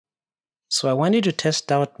So I wanted to test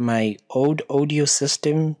out my old audio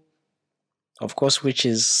system, of course, which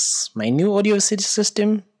is my new audio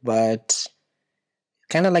system, but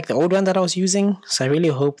kind of like the old one that I was using. So I really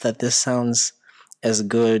hope that this sounds as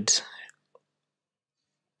good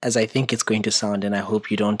as I think it's going to sound, and I hope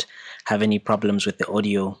you don't have any problems with the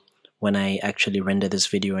audio when I actually render this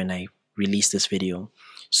video and I release this video.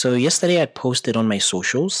 So yesterday I posted on my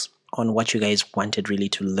socials on what you guys wanted really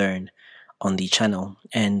to learn on the channel,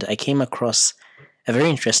 and I came across a very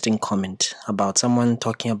interesting comment about someone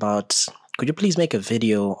talking about, could you please make a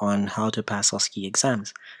video on how to pass OSCE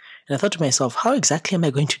exams? And I thought to myself, how exactly am I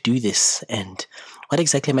going to do this? And what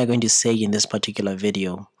exactly am I going to say in this particular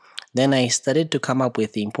video? Then I started to come up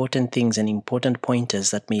with the important things and important pointers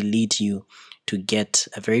that may lead you to get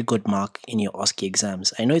a very good mark in your OSCE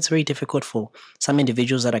exams. I know it's very difficult for some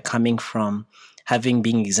individuals that are coming from having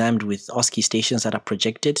been examined with OSCE stations that are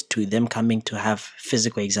projected to them coming to have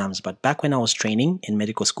physical exams. But back when I was training in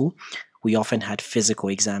medical school, we often had physical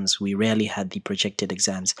exams. We rarely had the projected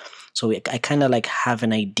exams. So I kind of like have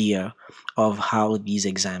an idea of how these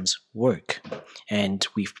exams work. And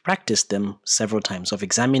we've practiced them several times. I've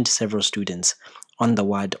examined several students on the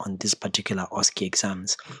ward on this particular OSCE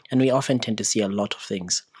exams. And we often tend to see a lot of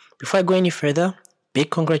things. Before I go any further, big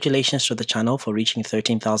congratulations to the channel for reaching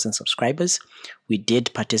 13,000 subscribers.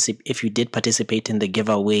 If you did participate in the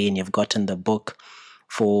giveaway and you've gotten the book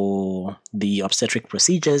for the obstetric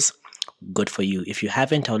procedures, good for you. If you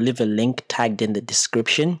haven't, I'll leave a link tagged in the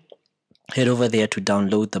description. Head over there to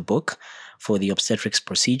download the book for the obstetrics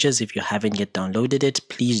procedures. If you haven't yet downloaded it,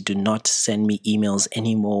 please do not send me emails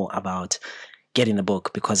anymore about getting the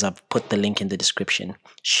book, because I've put the link in the description.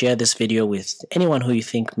 Share this video with anyone who you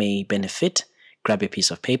think may benefit. Grab a piece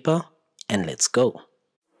of paper and let's go.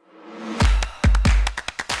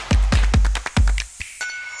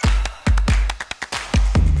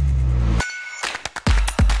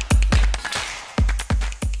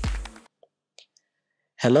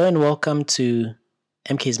 Hello and welcome to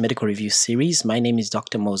MK's Medical Review series. My name is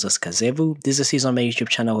Dr. Moses Kazevu. This is a series on my YouTube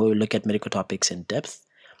channel where we look at medical topics in depth.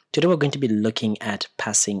 Today we're going to be looking at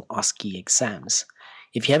passing OSCE exams.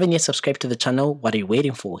 If you haven't yet subscribed to the channel, what are you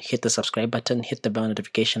waiting for? Hit the subscribe button, hit the bell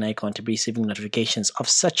notification icon to be receiving notifications of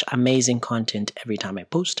such amazing content every time I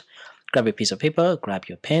post. Grab a piece of paper, grab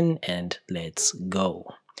your pen, and let's go.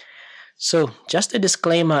 So just a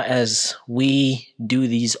disclaimer as we do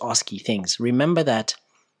these OSCE things. Remember that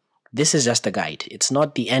this is just a guide. It's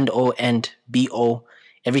not the end-all and be-all,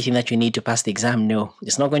 everything that you need to pass the exam. No,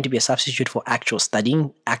 it's not going to be a substitute for actual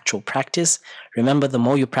studying, actual practice. Remember, the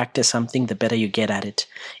more you practice something, the better you get at it.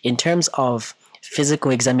 In terms of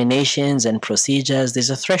physical examinations and procedures, there's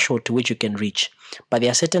a threshold to which you can reach. But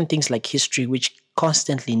there are certain things like history which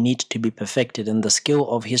constantly need to be perfected, and the skill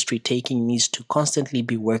of history taking needs to constantly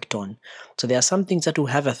be worked on. So there are some things that will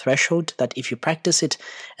have a threshold that if you practice it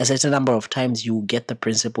a certain number of times, you will get the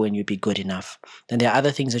principle and you'll be good enough. Then there are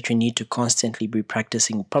other things that you need to constantly be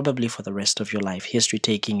practicing, probably for the rest of your life. History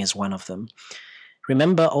taking is one of them.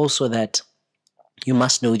 Remember also that you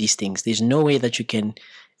must know these things. There's no way that you can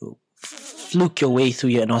fluke your way through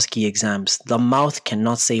your OSCE exams. The mouth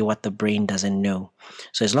cannot say what the brain doesn't know.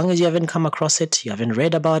 So as long as you haven't come across it, you haven't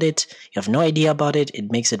read about it, you have no idea about it,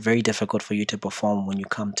 it makes it very difficult for you to perform when you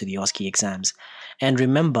come to the OSCE exams. And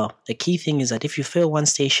remember, the key thing is that if you fail one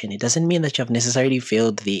station, it doesn't mean that you have necessarily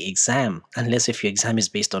failed the exam, unless if your exam is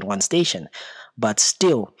based on one station. But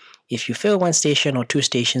still, if you fail one station or two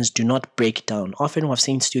stations, do not break down. Often we've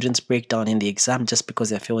seen students break down in the exam just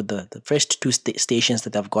because they failed the first two stations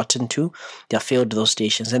that they've gotten to. They have failed those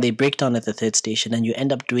stations and they break down at the third station, and you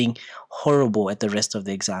end up doing horrible at the rest of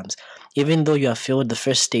the exams. Even though you have failed the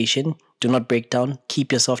first station, do not break down.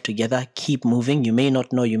 Keep yourself together. Keep moving. You may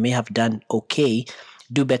not know. You may have done okay.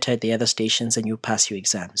 Do better at the other stations and you'll pass your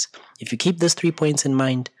exams. If you keep these 3 points in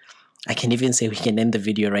mind, I can even say we can end the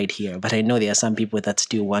video right here, but I know there are some people that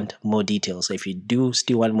still want more details. So if you do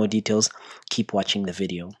still want more details, keep watching the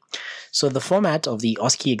video. So the format of the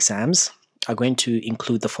OSCE exams are going to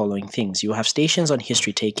include the following things. You have stations on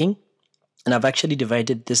history taking, and I've actually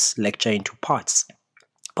divided this lecture into parts.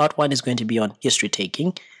 Part 1 is going to be on history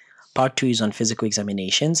taking. Part 2 is on physical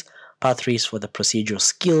examinations. Part 3 is for the procedural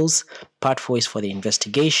skills. Part 4 is for the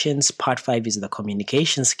investigations. Part 5 is the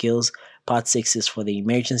communication skills. Part 6 is for the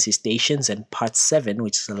emergency stations. And Part 7,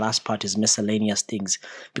 which is the last part, is miscellaneous things.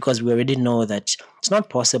 Because we already know that it's not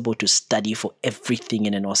possible to study for everything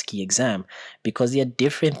in an OSCE exam. Because there are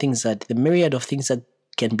different things that, the myriad of things that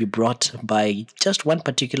can be brought by just one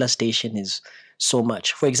particular station is so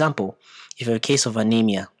much. For example, if you have a case of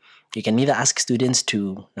anemia, you can either ask students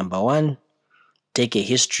to, number one, take a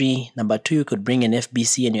history. Number 2, you could bring an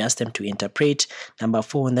FBC and you ask them to interpret. Number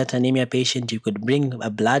 4, in that anemia patient, you could bring a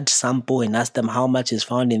blood sample and ask them how much is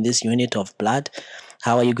found in this unit of blood.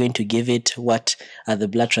 How are you going to give it? What are the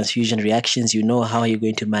blood transfusion reactions? How are you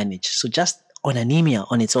going to manage? So just on anemia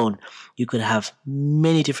on its own, you could have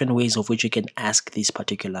many different ways of which you can ask these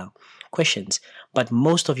particular questions. But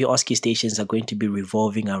most of your OSCE stations are going to be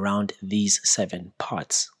revolving around these 7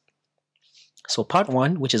 parts. So part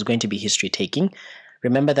 1, which is going to be history taking.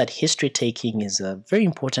 Remember that history taking is a very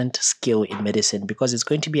important skill in medicine because it's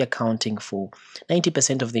going to be accounting for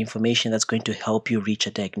 90% of the information that's going to help you reach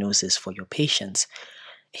a diagnosis for your patients.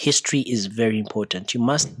 History is very important. You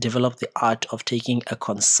must develop the art of taking a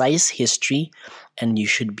concise history, and you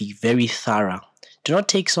should be very thorough. Do not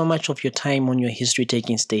take so much of your time on your history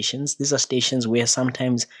taking stations. These are stations where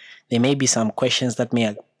sometimes there may be some questions that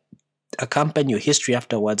may accompany your history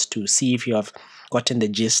afterwards to see if you have gotten the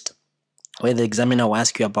gist, where the examiner will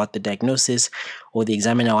ask you about the diagnosis, or the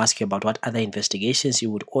examiner will ask you about what other investigations you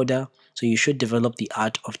would order. So you should develop the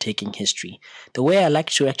art of taking history. The way I like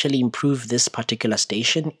to actually improve this particular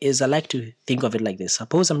station is I like to think of it like this.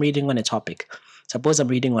 Suppose I'm reading on a topic. Suppose I'm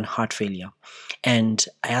reading on heart failure, and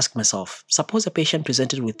I ask myself, suppose a patient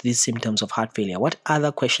presented with these symptoms of heart failure, what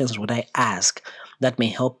other questions would I ask that may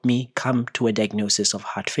help me come to a diagnosis of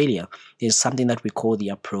heart failure? There's something that we call the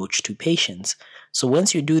approach to patients. So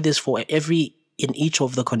once you do this in each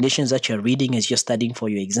of the conditions that you're reading as you're studying for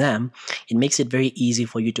your exam, it makes it very easy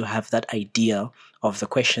for you to have that idea of the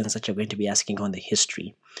questions that you're going to be asking on the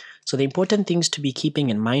history. So the important things to be keeping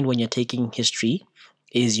in mind when you're taking history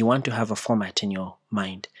is you want to have a format in your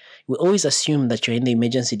mind. We always assume that you're in the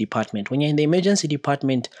emergency department. When you're in the emergency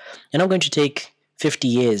department, you're not going to take 50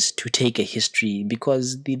 years to take a history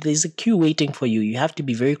because there's a queue waiting for you. You have to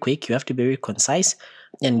be very quick, you have to be very concise,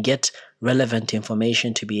 and get relevant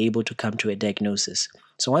information to be able to come to a diagnosis.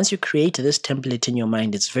 So once you create this template in your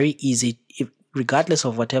mind, it's very easy, regardless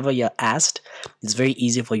of whatever you're asked, it's very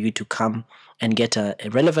easy for you to come and get a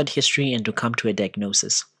relevant history and to come to a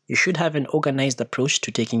diagnosis. You should have an organized approach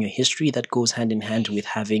to taking your history that goes hand in hand with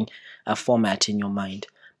having a format in your mind.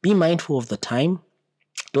 Be mindful of the time.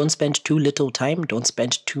 Don't spend too little time. Don't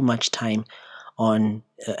spend too much time on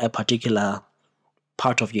a particular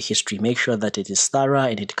part of your history. Make sure that it is thorough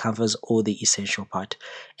and it covers all the essential part.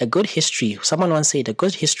 A good history, someone once said, a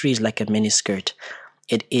good history is like a miniskirt.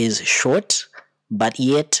 It is short, but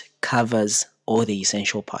yet covers all the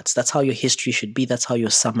essential parts. That's how your history should be. That's how your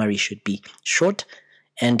summary should be. Short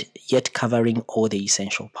and yet covering all the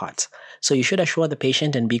essential parts. So you should assure the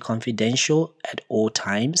patient and be confidential at all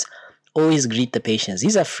times. Always greet the patients.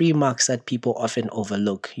 These are free marks that people often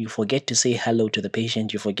overlook. You forget to say hello to the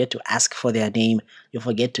patient. You forget to ask for their name. You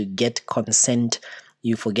forget to get consent.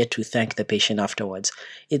 You forget to thank the patient afterwards.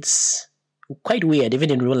 It's quite weird,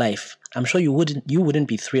 even in real life. I'm sure you wouldn't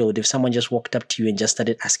be thrilled if someone just walked up to you and just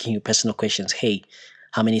started asking you personal questions. Hey,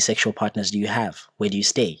 how many sexual partners do you have? Where do you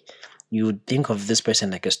stay? You would think of this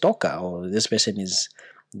person like a stalker, or this person is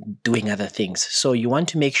doing other things. So you want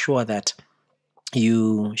to make sure that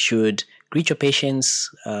you should greet your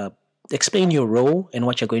patients, explain your role and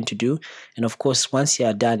what you're going to do. And of course, once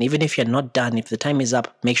you're done, even if you're not done, if the time is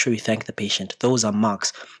up, make sure you thank the patient. Those are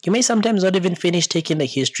marks. You may sometimes not even finish taking the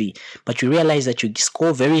history, but you realize that you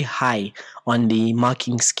score very high on the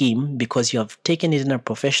marking scheme because you have taken it in a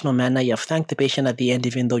professional manner. You have thanked the patient at the end,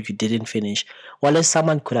 even though you didn't finish. While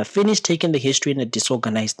someone could have finished taking the history in a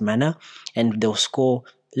disorganized manner and they'll score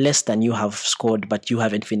less than you have scored, but you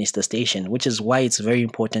haven't finished the station, which is why it's very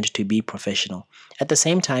important to be professional. At the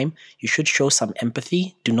same time, you should show some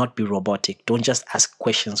empathy. Do not be robotic. Don't just ask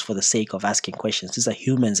questions for the sake of asking questions. These are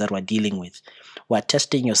humans that we're dealing with. We're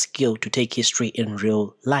testing your skill to take history in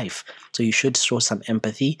real life. So you should show some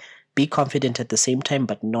empathy. Be confident at the same time,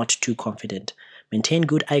 but not too confident. Maintain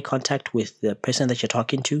good eye contact with the person that you're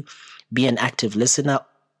talking to. Be an active listener.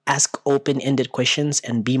 Ask open-ended questions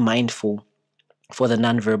and be mindful for the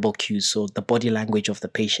nonverbal cues, so the body language of the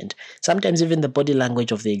patient. Sometimes even the body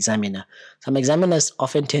language of the examiner. Some examiners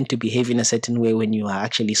often tend to behave in a certain way when you are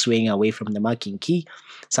actually swaying away from the marking key.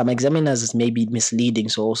 Some examiners may be misleading,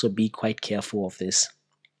 so also be quite careful of this.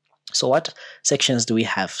 So what sections do we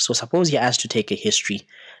have? So suppose you're asked to take a history.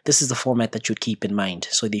 This is the format that you'd keep in mind.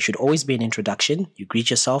 So there should always be an introduction. You greet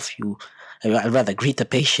yourself, I'd rather greet the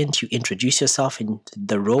patient, you introduce yourself in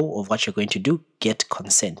the role of what you're going to do, get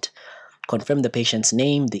consent. Confirm the patient's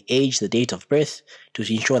name, the age, the date of birth to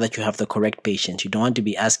ensure that you have the correct patient. You don't want to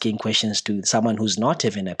be asking questions to someone who's not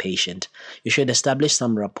even a patient. You should establish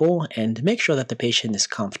some rapport and make sure that the patient is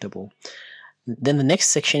comfortable. Then the next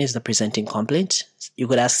section is the presenting complaint. You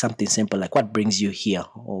could ask something simple like, what brings you here?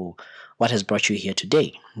 Or what has brought you here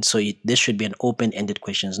today? So this should be an open-ended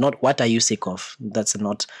question, not what are you sick of? That's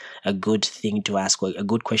not a good thing to ask, or a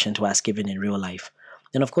good question to ask even in real life.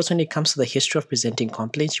 Then, of course, when it comes to the history of presenting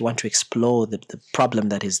complaints, you want to explore the problem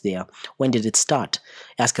that is there. When did it start?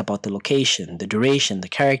 Ask about the location, the duration, the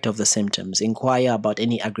character of the symptoms. Inquire about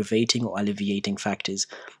any aggravating or alleviating factors.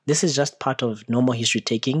 This is just part of normal history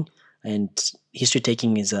taking, and history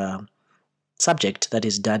taking is a subject that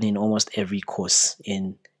is done in almost every course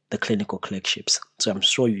in the clinical clerkships. So I'm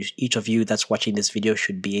sure each of you that's watching this video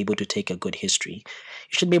should be able to take a good history.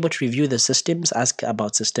 You should be able to review the systems, ask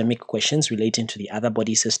about systemic questions relating to the other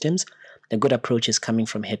body systems. The good approach is coming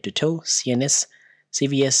from head to toe: CNS,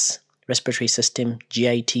 CVS, respiratory system,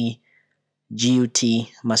 GIT, GUT,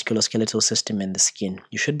 musculoskeletal system, and the skin.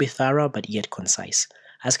 You should be thorough but yet concise.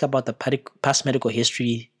 Ask about the past medical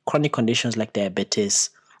history, chronic conditions like diabetes,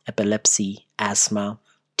 epilepsy, asthma,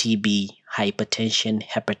 TB, hypertension,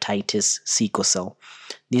 hepatitis, sickle cell.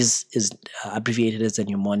 This is abbreviated as the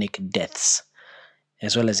mnemonic deaths,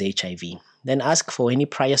 as well as HIV. Then ask for any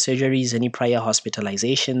prior surgeries, any prior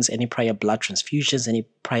hospitalizations, any prior blood transfusions, any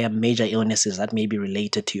prior major illnesses that may be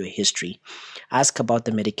related to your history. Ask about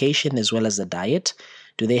the medication as well as the diet.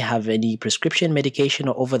 Do they have any prescription medication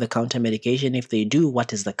or over-the-counter medication? If they do,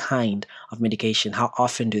 what is the kind of medication? How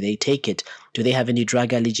often do they take it? Do they have any drug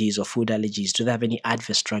allergies or food allergies? Do they have any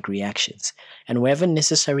adverse drug reactions? And wherever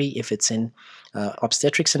necessary, if it's in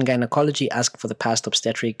obstetrics and gynecology, ask for the past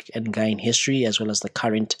obstetric and gyn history as well as the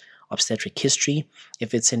current obstetric history.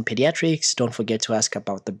 If it's in pediatrics, don't forget to ask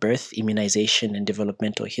about the birth, immunization, and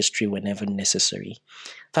developmental history whenever necessary.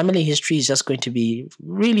 Family history is just going to be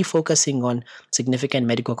really focusing on significant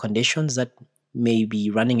medical conditions that may be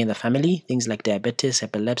running in the family, things like diabetes,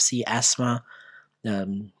 epilepsy, asthma,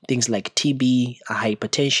 things like TB,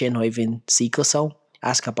 hypertension, or even sickle cell.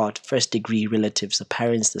 Ask about first-degree relatives, the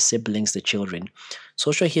parents, the siblings, the children.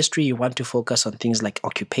 Social history, you want to focus on things like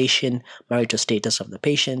occupation, marital status of the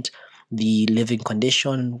patient, the living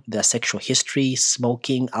condition, the sexual history,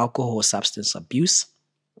 smoking, alcohol, or substance abuse.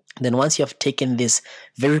 Then once you have taken this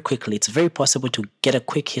very quickly, it's very possible to get a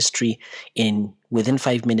quick history within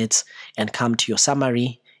 5 minutes and come to your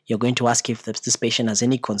summary. You're going to ask if this patient has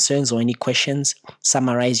any concerns or any questions,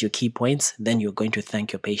 summarize your key points, then you're going to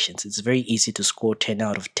thank your patients. It's very easy to score 10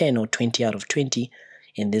 out of 10 or 20 out of 20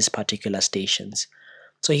 in these particular stations.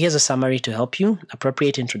 So here's a summary to help you.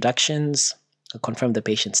 Appropriate introductions, confirm the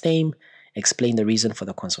patient's name, explain the reason for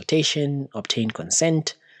the consultation, obtain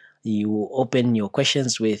consent. You open your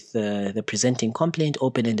questions with the presenting complaint,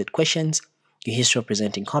 open-ended questions, your history of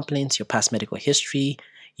presenting complaints, your past medical history,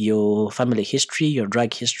 your family history, your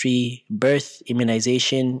drug history, birth,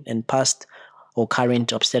 immunization, and past or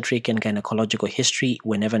current obstetric and gynecological history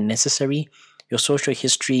whenever necessary, your social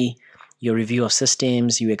history, your review of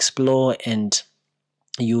systems, you explore and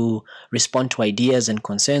you respond to ideas and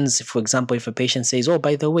concerns. For example, if a patient says, oh,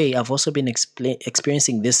 by the way, I've also been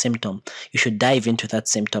experiencing this symptom, you should dive into that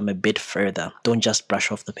symptom a bit further. Don't just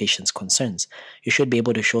brush off the patient's concerns. You should be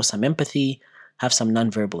able to show some empathy, have some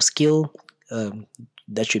nonverbal skill,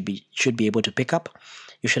 that should be able to pick up.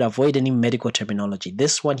 You should avoid any medical terminology.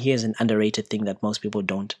 This one here is an underrated thing that most people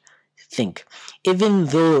don't think. Even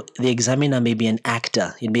though the examiner may be an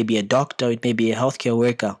actor, it may be a doctor, it may be a healthcare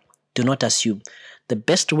worker, do not assume. The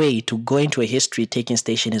best way to go into a history taking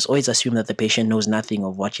station is always assume that the patient knows nothing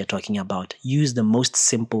of what you're talking about. Use the most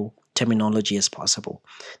simple terminology as possible.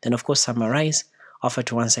 Then, of course, summarize, offer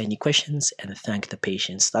to answer any questions, and thank the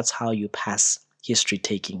patients. That's how you pass history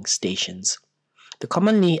taking stations. The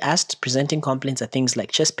commonly asked presenting complaints are things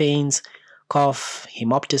like chest pains, cough,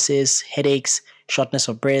 hemoptysis, headaches, shortness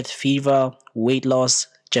of breath, fever, weight loss,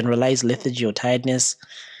 generalized lethargy or tiredness,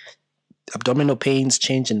 abdominal pains,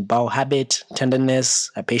 change in bowel habit,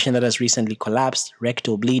 tenderness, a patient that has recently collapsed,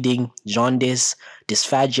 rectal bleeding, jaundice,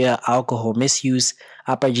 dysphagia, alcohol misuse,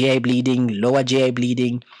 upper GI bleeding, lower GI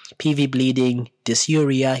bleeding, PV bleeding,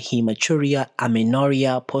 dysuria, hematuria,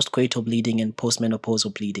 amenorrhea, postcoital bleeding, and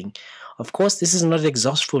postmenopausal bleeding. Of course, this is not an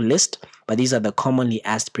exhaustive list, but these are the commonly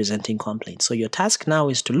asked presenting complaints. So your task now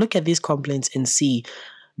is to look at these complaints and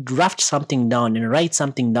draft something down and write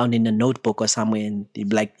something down in a notebook or somewhere. And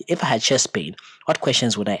like, if I had chest pain, what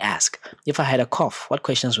questions would I ask? If I had a cough, what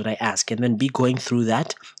questions would I ask? And then be going through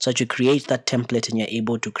that so that you create that template and you're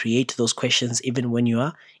able to create those questions even when you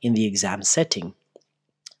are in the exam setting.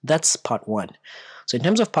 That's part one. So in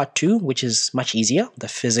terms of part two, which is much easier, the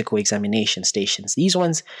physical examination stations. These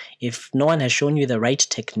ones, if no one has shown you the right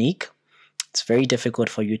technique, It's very difficult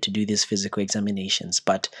for you to do these physical examinations,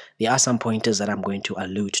 but there are some pointers that I'm going to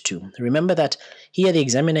allude to. Remember that here the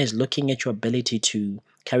examiner is looking at your ability to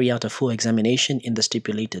carry out a full examination in the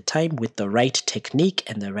stipulated time with the right technique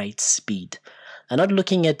and the right speed. I'm not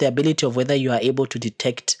looking at the ability of whether you are able to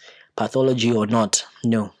detect pathology or not.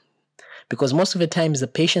 No. Because most of the times the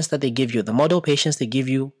patients that they give you, the model patients they give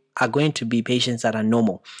you, are going to be patients that are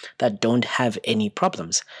normal, that don't have any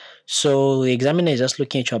problems. So the examiner is just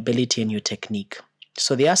looking at your ability and your technique.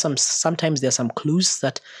 So there are sometimes there are some clues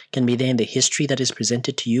that can be there in the history that is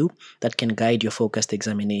presented to you that can guide your focused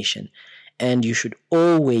examination. And you should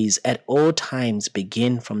always, at all times,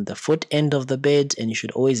 begin from the foot end of the bed, and you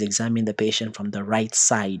should always examine the patient from the right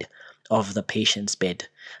side of the patient's bed,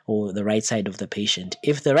 or the right side of the patient.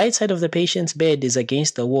 If the right side of the patient's bed is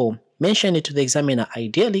against the wall, mention it to the examiner.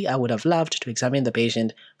 Ideally, I would have loved to examine the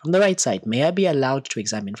patient from the right side. May I be allowed to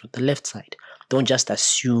examine from the left side? Don't just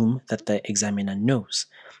assume that the examiner knows.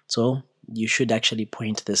 So you should actually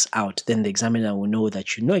point this out. Then the examiner will know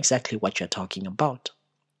that you know exactly what you're talking about.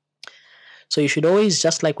 So you should always,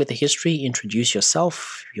 just like with the history, introduce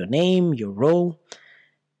yourself, your name, your role,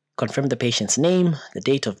 confirm the patient's name, the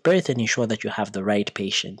date of birth, and ensure that you have the right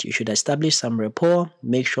patient. You should establish some rapport,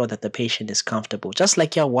 make sure that the patient is comfortable. Just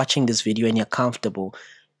like you're watching this video and you're comfortable,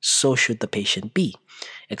 so should the patient be.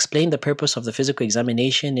 Explain the purpose of the physical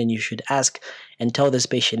examination, and you should ask and tell this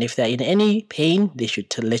patient if they're in any pain, they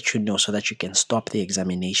should let you know so that you can stop the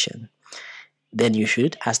examination. Then you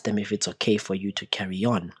should ask them if it's okay for you to carry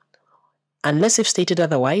on. Unless if stated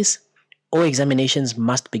otherwise, all examinations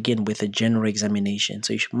must begin with a general examination.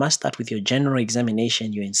 So you must start with your general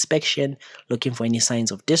examination, your inspection, looking for any signs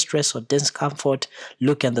of distress or discomfort,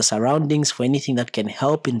 look at the surroundings for anything that can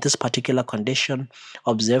help in this particular condition,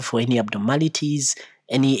 observe for any abnormalities,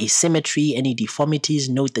 any asymmetry, any deformities,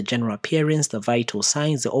 note the general appearance, the vital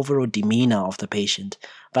signs, the overall demeanor of the patient.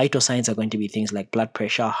 Vital signs are going to be things like blood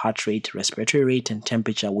pressure, heart rate, respiratory rate, and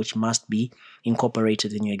temperature, which must be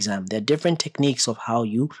incorporated in your exam. There are different techniques of how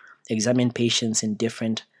you examine patients in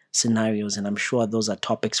different scenarios, and I'm sure those are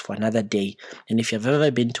topics for another day. And if you've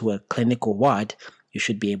ever been to a clinical ward, you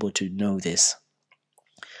should be able to know this.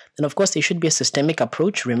 Then, of course, there should be a systemic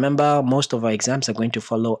approach. Remember, most of our exams are going to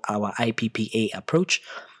follow our IPPA approach: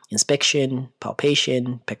 inspection,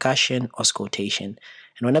 palpation, percussion, auscultation.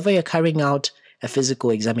 And whenever you're carrying out a physical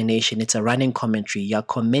examination, it's a running commentary. You're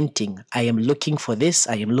commenting, I am looking for this,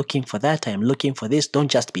 I am looking for that, I am looking for this.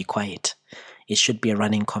 Don't just be quiet. It should be a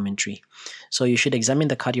running commentary. So you should examine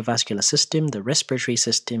the cardiovascular system, the respiratory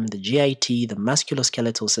system, the GIT, the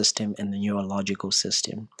musculoskeletal system, and the neurological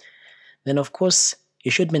system. Then, of course, you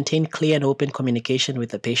should maintain clear and open communication with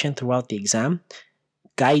the patient throughout the exam.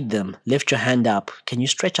 Guide them. Lift your hand up. Can you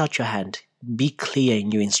stretch out your hand? Be clear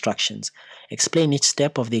in your instructions. Explain each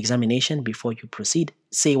step of the examination before you proceed.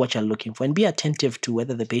 Say what you're looking for, and be attentive to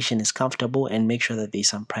whether the patient is comfortable, and make sure that there's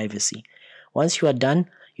some privacy. Once you are done,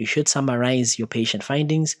 you should summarize your patient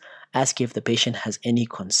findings, ask if the patient has any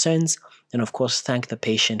concerns, and of course thank the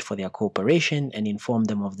patient for their cooperation and inform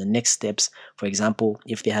them of the next steps. For example,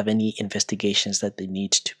 if they have any investigations that they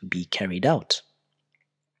need to be carried out.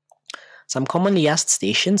 Some commonly asked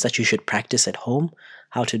stations that you should practice at home: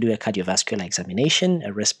 how to do a cardiovascular examination,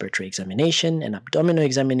 a respiratory examination, an abdominal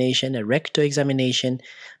examination, a rectal examination.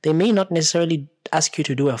 They may not necessarily ask you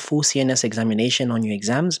to do a full CNS examination on your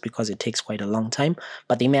exams because it takes quite a long time,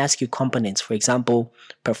 but they may ask you components. For example,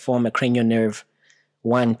 perform a cranial nerve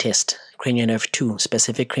 1 test, cranial nerve 2,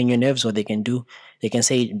 specific cranial nerves, or they can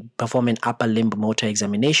say perform an upper limb motor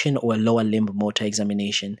examination or a lower limb motor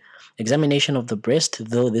examination. Examination of the breast,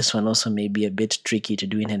 though this one also may be a bit tricky to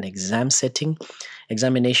do in an exam setting.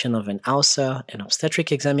 Examination of an ulcer, an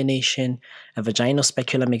obstetric examination, a vaginal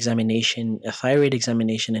speculum examination, a thyroid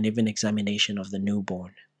examination, and even examination of the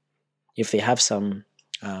newborn. If they have some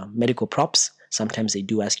medical props, sometimes they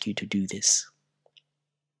do ask you to do this.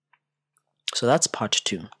 So that's part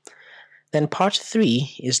 2. Then part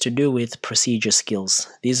 3 is to do with procedure skills.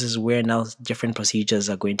 This is where now different procedures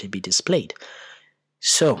are going to be displayed.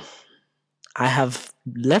 So I have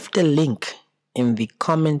left a link in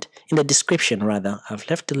the description rather. I've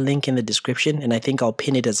left a link in the description, and I think I'll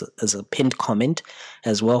pin it as a pinned comment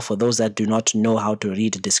as well. For those that do not know how to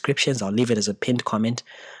read descriptions, I'll leave it as a pinned comment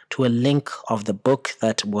to a link of the book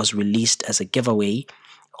that was released as a giveaway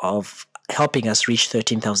of helping us reach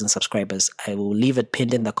 13,000 subscribers. I will leave it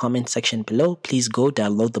pinned in the comment section below. Please go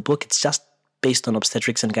download the book. It's just based on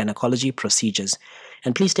obstetrics and gynecology procedures.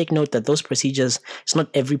 And please take note that those procedures, it's not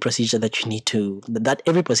every procedure that you need to, that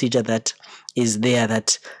every procedure that is there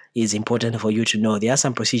that is important for you to know. There are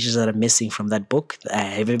some procedures that are missing from that book. I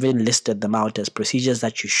have even listed them out as procedures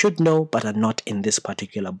that you should know but are not in this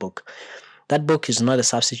particular book. That book is not a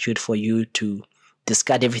substitute for you to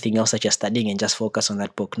discard everything else that you're studying and just focus on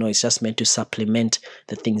that book. No, it's just meant to supplement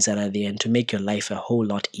the things that are there and to make your life a whole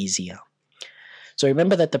lot easier. So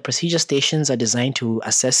remember that the procedure stations are designed to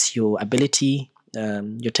assess your ability,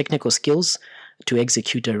 your technical skills to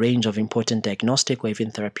execute a range of important diagnostic or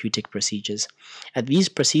even therapeutic procedures. At these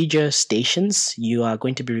procedure stations, you are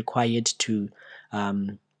going to be required to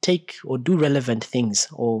take or do relevant things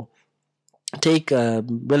or take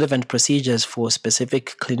relevant procedures for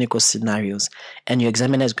specific clinical scenarios, and your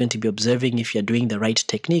examiner is going to be observing if you're doing the right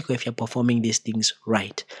technique or if you're performing these things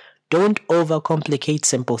right. Don't overcomplicate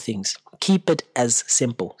simple things. Keep it as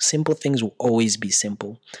simple. Simple things will always be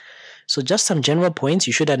simple. So just some general points.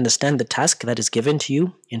 You should understand the task that is given to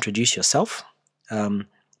you. Introduce yourself to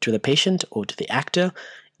the patient or to the actor.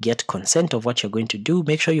 Get consent of what you're going to do.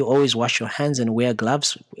 Make sure you always wash your hands and wear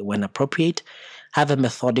gloves when appropriate. Have a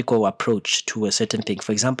methodical approach to a certain thing.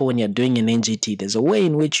 For example, when you're doing an NGT, there's a way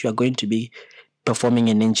in which you're going to be performing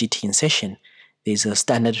an NGT in session. There's a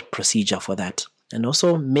standard procedure for that. And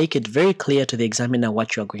also make it very clear to the examiner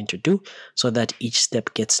what you're going to do so that each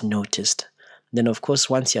step gets noticed. Then, of course,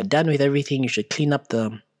 once you're done with everything, you should clean up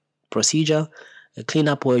the procedure, clean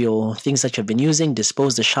up all your things that you've been using,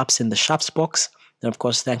 dispose the sharps in the sharps box, and of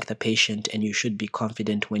course, thank the patient, and you should be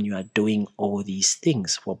confident when you are doing all these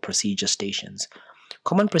things for procedure stations.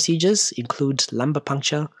 Common procedures include lumbar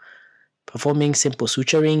puncture, performing simple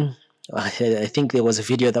suturing. I think there was a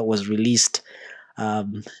video that was released, I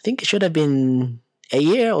think it should have been a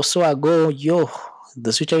year or so ago.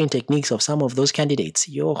 The suturing techniques of some of those candidates.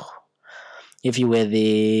 If you were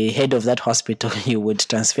the head of that hospital, you would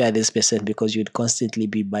transfer this person because you'd constantly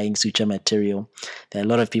be buying suture material. There are a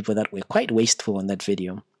lot of people that were quite wasteful on that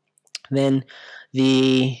video. Then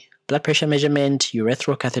the blood pressure measurement,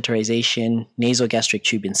 urethral catheterization, nasogastric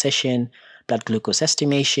tube insertion, blood glucose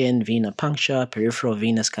estimation, vena puncture, peripheral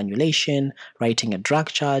venous cannulation, writing a drug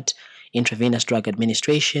chart, intravenous drug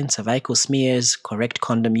administration, cervical smears, correct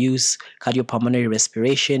condom use, cardiopulmonary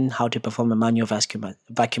respiration, how to perform a manual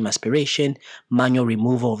vacuum aspiration, manual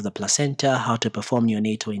removal of the placenta, how to perform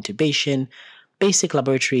neonatal intubation, basic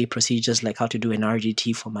laboratory procedures like how to do an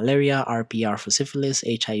RGT for malaria, RPR for syphilis,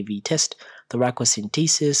 HIV test,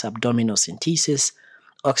 thoracocentesis, abdominal centesis,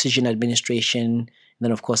 oxygen administration, and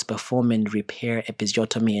then of course perform and repair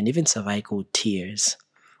episiotomy and even cervical tears.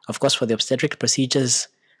 Of course, for the obstetric procedures,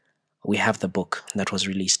 we have the book that was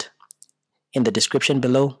released in the description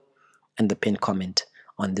below and the pinned comment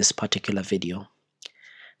on this particular video.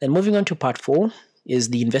 Then moving on to part 4 is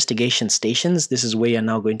the investigation stations. This is where you're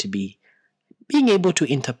now going to be being able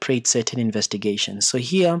to interpret certain investigations. So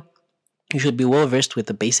here, you should be well versed with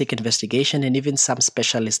the basic investigation and even some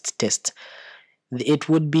specialist tests. It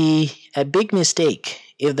would be a big mistake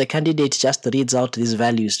if the candidate just reads out these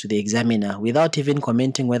values to the examiner without even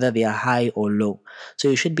commenting whether they are high or low. So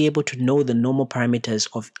you should be able to know the normal parameters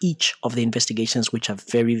of each of the investigations, which are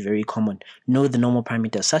very, very common. Know the normal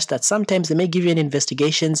parameters such that sometimes they may give you an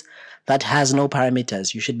investigations that has no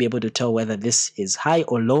parameters. You should be able to tell whether this is high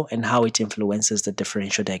or low and how it influences the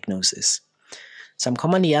differential diagnosis. Some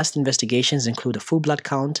commonly asked investigations include a full blood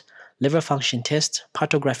count, liver function test,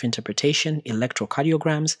 partograph interpretation,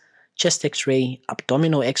 electrocardiograms, chest x-ray,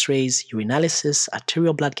 abdominal x-rays, urinalysis,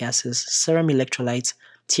 arterial blood gases, serum electrolytes,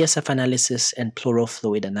 TSF analysis, and pleural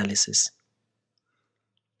fluid analysis.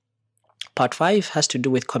 Part 5 has to do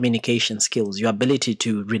with communication skills, your ability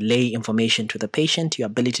to relay information to the patient, your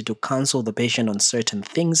ability to counsel the patient on certain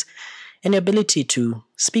things, and your ability to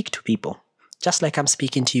speak to people. Just like I'm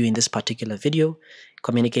speaking to you in this particular video,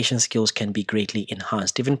 communication skills can be greatly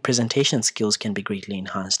enhanced. Even presentation skills can be greatly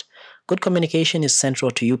enhanced. Good communication is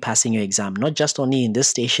central to you passing your exam, not just only in this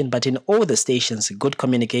station, but in all the stations. Good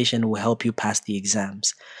communication will help you pass the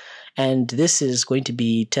exams. And this is going to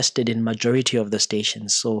be tested in majority of the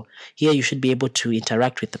stations. So here you should be able to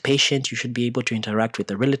interact with the patient, you should be able to interact with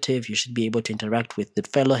the relative, you should be able to interact with the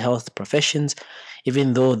fellow health professions,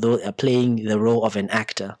 even though they are playing the role of an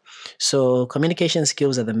actor. So communication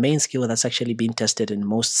skills are the main skill that's actually being tested in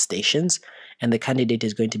most stations, and the candidate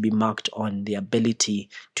is going to be marked on the ability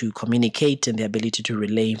to communicate and the ability to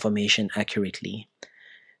relay information accurately.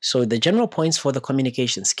 So the general points for the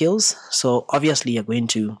communication skills. So obviously you're going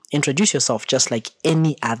to introduce yourself just like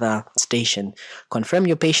any other station. Confirm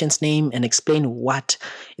your patient's name and explain what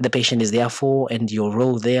the patient is there for and your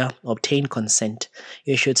role there. Obtain consent.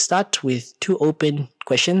 You should start with 2 open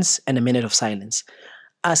questions and a minute of silence.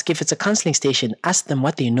 Ask if it's a counseling station, ask them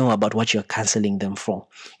what they know about what you're counseling them for.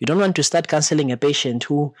 You don't want to start counseling a patient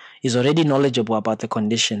who is already knowledgeable about the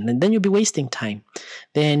condition, and then you'll be wasting time.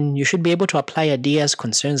 Then you should be able to apply ideas,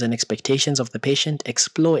 concerns, and expectations of the patient,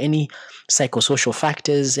 explore any psychosocial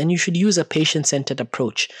factors, and you should use a patient-centered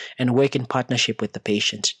approach and work in partnership with the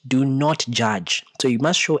patient. Do not judge. So you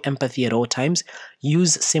must show empathy at all times.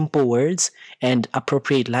 Use simple words and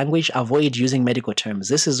appropriate language. Avoid using medical terms.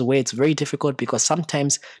 This is where it's very difficult because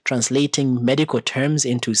sometimes translating medical terms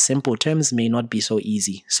into simple terms may not be so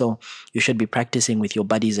easy. So you should be practicing with your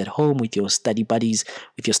buddies at home, with your study buddies,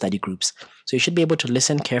 with your study groups. So you should be able to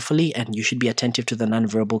listen carefully and you should be attentive to the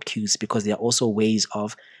nonverbal cues because they are also ways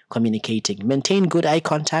of communicating. Maintain good eye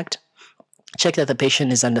contact. Check that the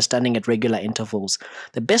patient is understanding at regular intervals.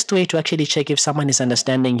 The best way to actually check if someone is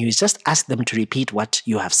understanding you is just ask them to repeat what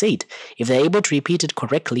you have said. If they're able to repeat it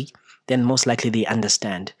correctly, then most likely they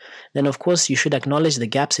understand. Then, of course, you should acknowledge the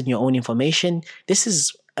gaps in your own information. This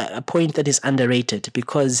is a point that is underrated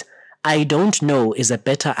because I don't know is a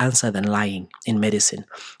better answer than lying in medicine.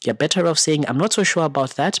 You're better off saying, I'm not so sure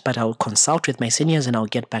about that, but I'll consult with my seniors and I'll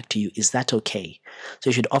get back to you. Is that okay? So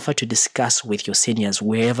you should offer to discuss with your seniors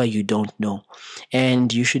wherever you don't know.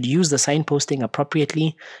 And you should use the signposting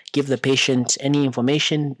appropriately, give the patient any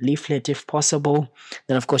information, leaflet if possible.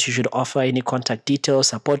 Then, of course, you should offer any contact details,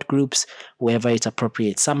 support groups, wherever it's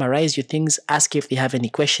appropriate. Summarize your things, ask if they have any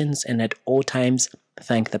questions, and at all times,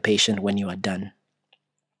 thank the patient when you are done.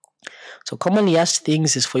 So commonly asked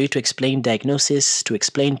things is for you to explain diagnosis, to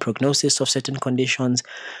explain prognosis of certain conditions,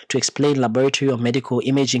 to explain laboratory or medical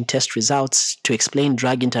imaging test results, to explain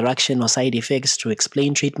drug interaction or side effects, to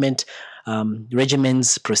explain treatment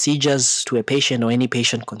regimens, procedures to a patient or any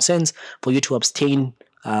patient concerns, for you to obtain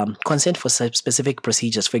consent for specific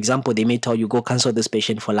procedures. For example, they may tell you go cancel this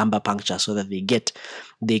patient for lumbar puncture so that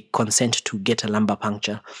they consent to get a lumbar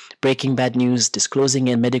puncture. Breaking bad news, disclosing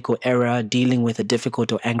a medical error, dealing with a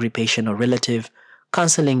difficult or angry patient or relative,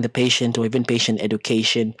 counseling the patient or even patient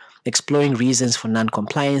education, exploring reasons for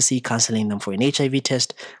non-compliancy, counseling them for an HIV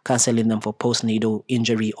test, counseling them for postnatal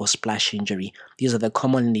injury or splash injury. These are the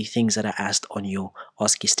commonly things that are asked on your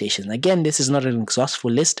OSCE stations. Again, this is not an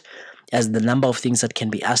exhaustive list, as the number of things that can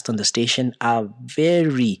be asked on the station are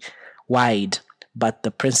very wide, but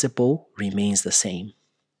the principle remains the same.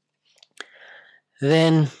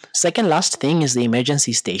 Then, second last thing is the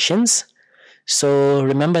emergency stations. So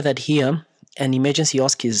remember that here, an emergency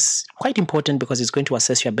OSCE is quite important because it's going to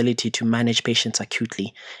assess your ability to manage patients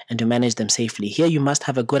acutely and to manage them safely. Here you must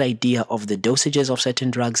have a good idea of the dosages of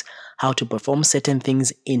certain drugs, how to perform certain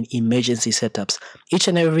things in emergency setups. Each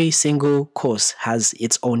and every single course has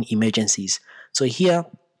its own emergencies. So here,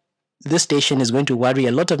 this station is going to worry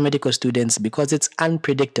a lot of medical students because it's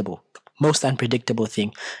unpredictable, most unpredictable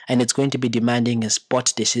thing, and it's going to be demanding a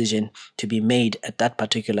spot decision to be made at that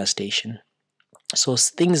particular station. So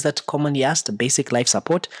things that commonly asked, basic life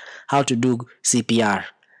support, how to do CPR,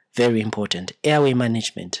 very important, airway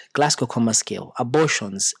management, Glasgow Coma Scale,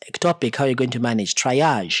 abortions, ectopic, how you're going to manage,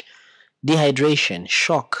 triage, dehydration,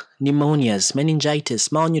 shock, pneumonias,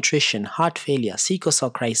 meningitis, malnutrition, heart failure, sickle cell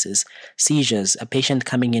crisis, seizures, a patient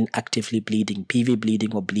coming in actively bleeding, PV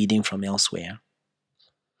bleeding or bleeding from elsewhere.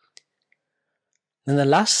 Then the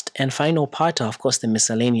last and final part are, of course, the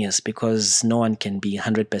miscellaneous, because no one can be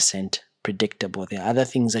 100% predictable. There are other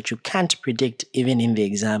things that you can't predict even in the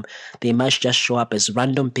exam. They must just show up as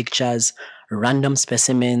random pictures, random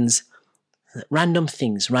specimens, random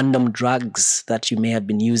things, random drugs that you may have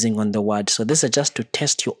been using on the ward. So this is just to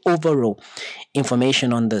test your overall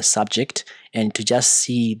information on the subject and to just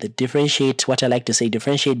see the differentiate, what I like to say,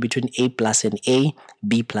 differentiate between A plus and A,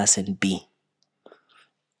 B plus and B.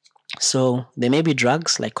 So there may be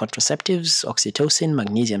drugs like contraceptives, oxytocin,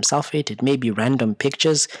 magnesium sulfate. It may be random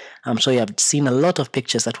pictures. So you have seen a lot of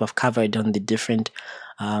pictures that we've covered on the different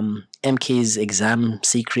MK's exam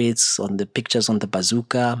secrets, on the pictures on the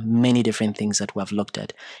bazooka, many different things that we've looked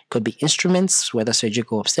at. It could be instruments, whether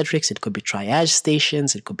surgical obstetrics, it could be triage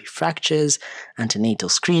stations, it could be fractures, antenatal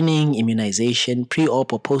screening, immunization,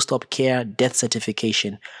 pre-op or post-op care, death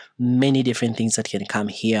certification, many different things that can come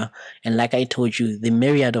here. And like I told you, the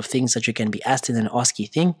myriad of things that you can be asked in an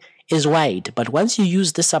OSCE thing is wide. But once you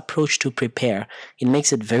use this approach to prepare, it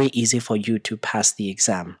makes it very easy for you to pass the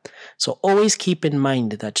exam. So always keep in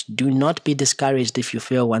mind that do not be discouraged if you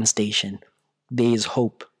fail one station. there is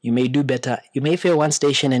hope. You may do better. You may fail one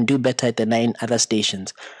station and do better at the 9 other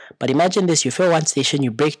stations. But imagine this, you fail one station, you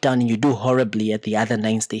break down and you do horribly at the other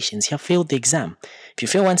 9 stations. You have failed the exam. If you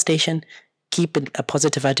fail one station, keep a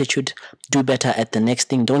positive attitude, do better at the next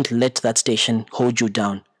thing. Don't let that station hold you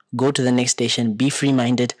down. Go to the next station, be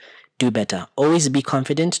free-minded, do better. Always be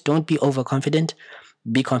confident. Don't be overconfident.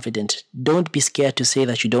 Be confident. Don't be scared to say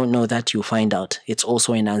that you don't know that. You'll find out. It's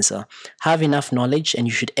also an answer. Have enough knowledge and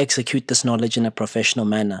you should execute this knowledge in a professional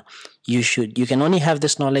manner. You can only have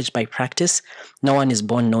this knowledge by practice. No one is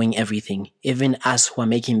born knowing everything. Even us who are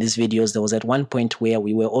making these videos, there was at one point where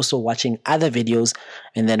we were also watching other videos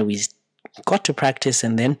and then we got to practice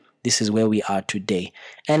and then this is where we are today.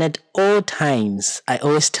 And at all times, I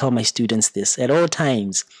always tell my students this, at all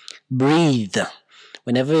times, breathe.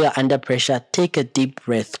 Whenever you're under pressure, take a deep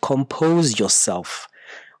breath, compose yourself.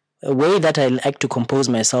 A way that I like to compose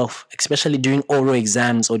myself, especially during oral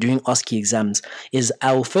exams or during OSCE exams, is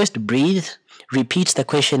I'll first breathe, repeat the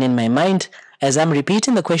question in my mind. As I'm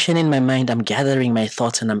repeating the question in my mind, I'm gathering my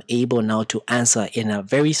thoughts and I'm able now to answer in a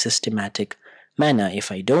very systematic manner.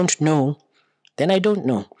 If I don't know, then I don't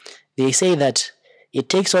know. They say that it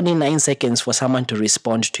takes only 9 seconds for someone to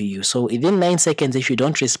respond to you. So within 9 seconds, if you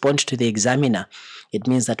don't respond to the examiner, it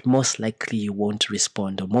means that most likely you won't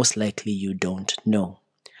respond or most likely you don't know.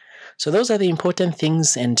 So those are the important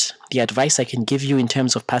things and the advice I can give you in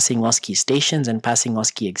terms of passing OSCE stations and passing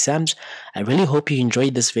OSCE exams. I really hope you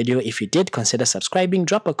enjoyed this video. If you did, consider subscribing,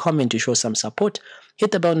 drop a comment to show some support,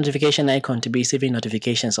 hit the bell notification icon to be receiving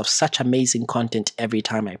notifications of such amazing content every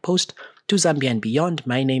time I post. To Zambia and beyond,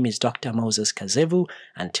 my name is Dr. Moses Kazevu.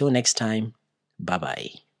 Until next time,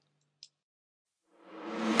 bye-bye.